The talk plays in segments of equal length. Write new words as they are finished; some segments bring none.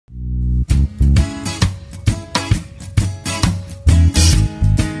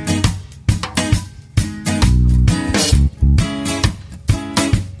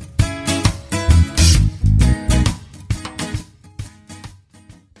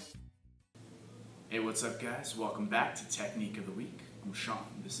Hey, what's up guys? Welcome back to Technique of the Week. I'm Shawn,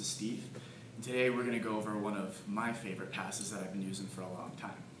 this is Steve. And today we're going to go over one of my favorite passes that I've been using for a long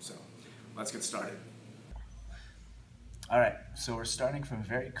time. So let's get started. Alright, so we're starting from a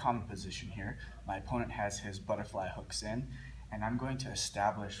very common position here. My opponent has his butterfly hooks in, and I'm going to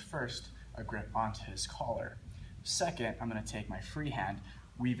establish first a grip onto his collar. Second, I'm going to take my free hand,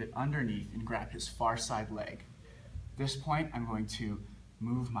 weave it underneath, and grab his far side leg. At this point, I'm going to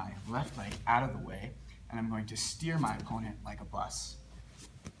move my left leg out of the way, and I'm going to steer my opponent like a bus.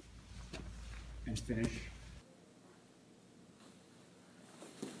 And finish.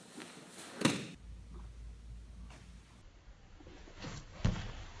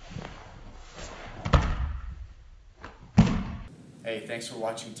 Hey, thanks for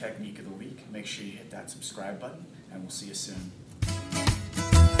watching Technique of the Week. Make sure you hit that subscribe button, and we'll see you soon.